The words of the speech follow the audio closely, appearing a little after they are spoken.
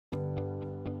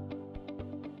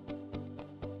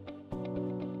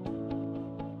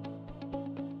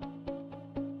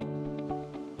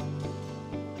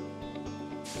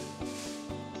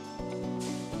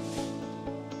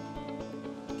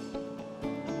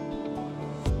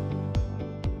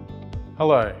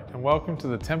Hello and welcome to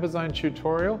the TemperZone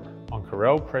tutorial on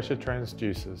Carel pressure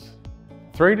transducers.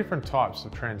 3 different types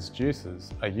of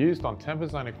transducers are used on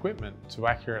TemperZone equipment to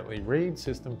accurately read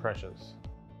system pressures.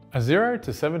 A 0 to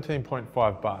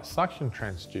 17.5 bar suction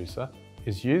transducer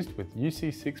is used with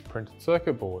UC6 printed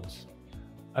circuit boards.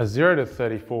 A 0 to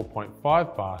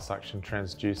 34.5 bar suction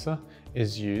transducer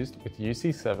is used with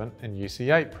UC7 and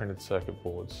UC8 printed circuit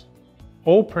boards.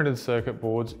 All printed circuit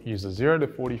boards use a 0 to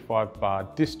 45 bar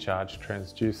discharge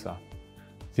transducer.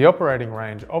 The operating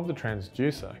range of the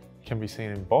transducer can be seen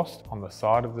embossed on the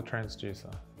side of the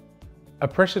transducer. A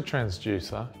pressure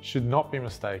transducer should not be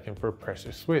mistaken for a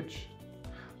pressure switch.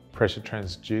 Pressure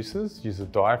transducers use a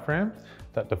diaphragm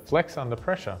that deflects under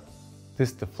pressure.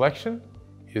 This deflection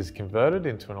is converted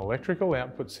into an electrical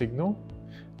output signal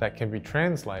that can be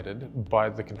translated by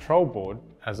the control board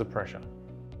as a pressure.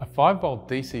 A 5-volt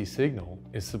DC signal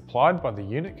is supplied by the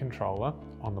unit controller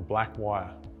on the black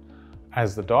wire.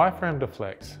 As the diaphragm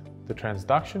deflects, the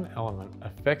transduction element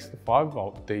affects the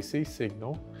 5-volt DC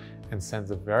signal and sends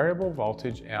a variable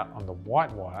voltage out on the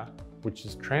white wire, which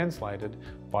is translated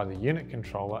by the unit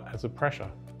controller as a pressure.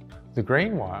 The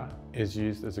green wire is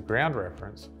used as a ground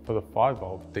reference for the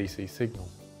 5-volt DC signal.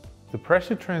 The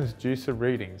pressure transducer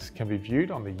readings can be viewed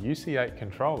on the UC8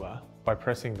 controller by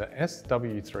pressing the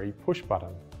SW3 push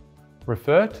button.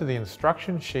 Refer to the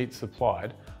instruction sheet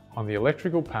supplied on the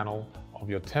electrical panel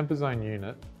of your TemperZone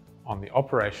unit on the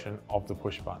operation of the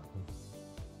push button.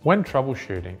 When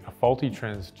troubleshooting a faulty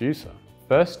transducer,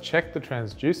 first check the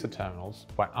transducer terminals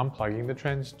by unplugging the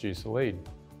transducer lead.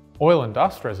 Oil and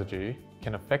dust residue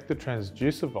can affect the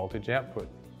transducer voltage output.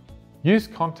 Use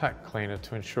contact cleaner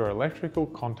to ensure electrical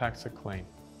contacts are clean.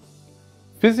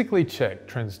 Physically check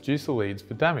transducer leads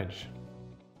for damage.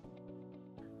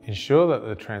 Ensure that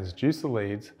the transducer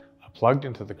leads are plugged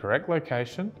into the correct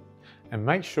location and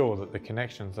make sure that the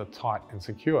connections are tight and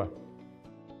secure.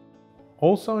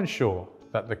 Also ensure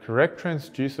that the correct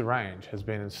transducer range has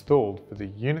been installed for the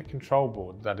unit control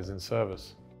board that is in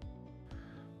service.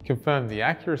 Confirm the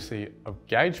accuracy of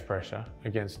gauge pressure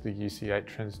against the UC8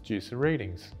 transducer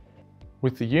readings.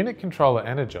 With the unit controller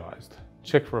energized,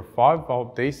 check for a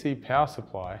 5-volt DC power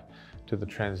supply to the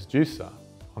transducer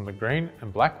on the green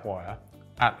and black wire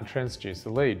at the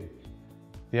transducer lead.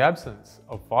 The absence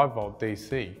of 5-volt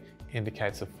DC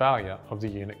indicates a failure of the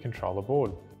unit controller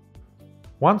board.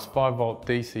 Once 5-volt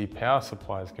DC power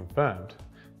supply is confirmed,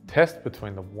 test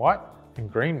between the white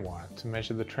and green wire to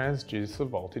measure the transducer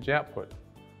voltage output.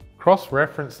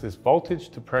 Cross-reference this voltage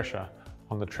to pressure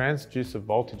on the transducer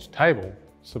voltage table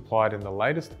supplied in the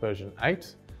latest version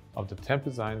 8 of the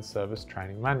TemperZone service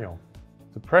training manual.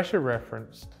 The pressure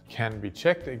referenced can be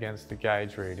checked against the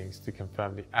gauge readings to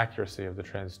confirm the accuracy of the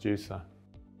transducer.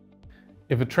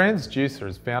 If a transducer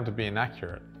is found to be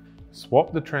inaccurate,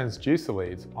 swap the transducer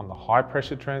leads on the high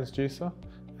pressure transducer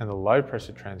and the low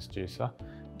pressure transducer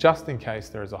just in case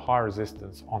there is a high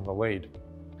resistance on the lead.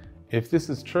 If this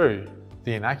is true,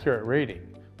 the inaccurate reading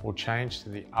will change to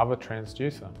the other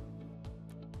transducer.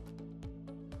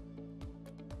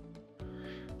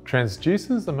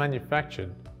 Transducers are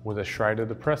manufactured with a Schrader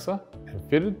depressor and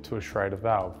fitted to a Schrader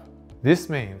valve. This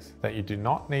means that you do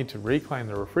not need to reclaim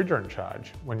the refrigerant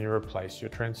charge when you replace your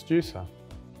transducer.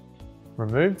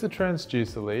 Remove the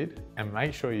transducer lead and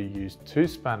make sure you use 2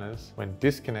 spanners when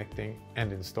disconnecting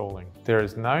and installing. There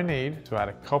is no need to add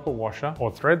a copper washer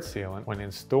or thread sealant when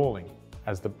installing,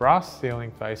 as the brass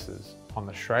sealing faces on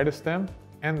the Schrader stem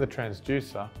and the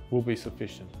transducer will be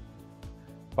sufficient.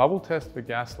 Bubble test for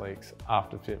gas leaks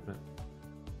after fitment.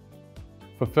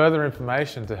 For further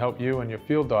information to help you in your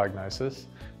field diagnosis,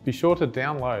 be sure to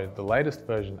download the latest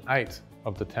version 8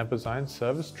 of the TemperZone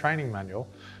service training manual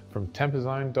from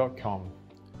temperzone.com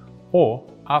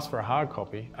or ask for a hard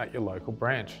copy at your local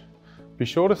branch. Be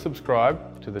sure to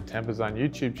subscribe to the TemperZone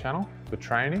YouTube channel for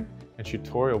training and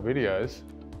tutorial videos,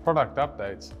 product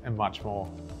updates and much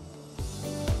more.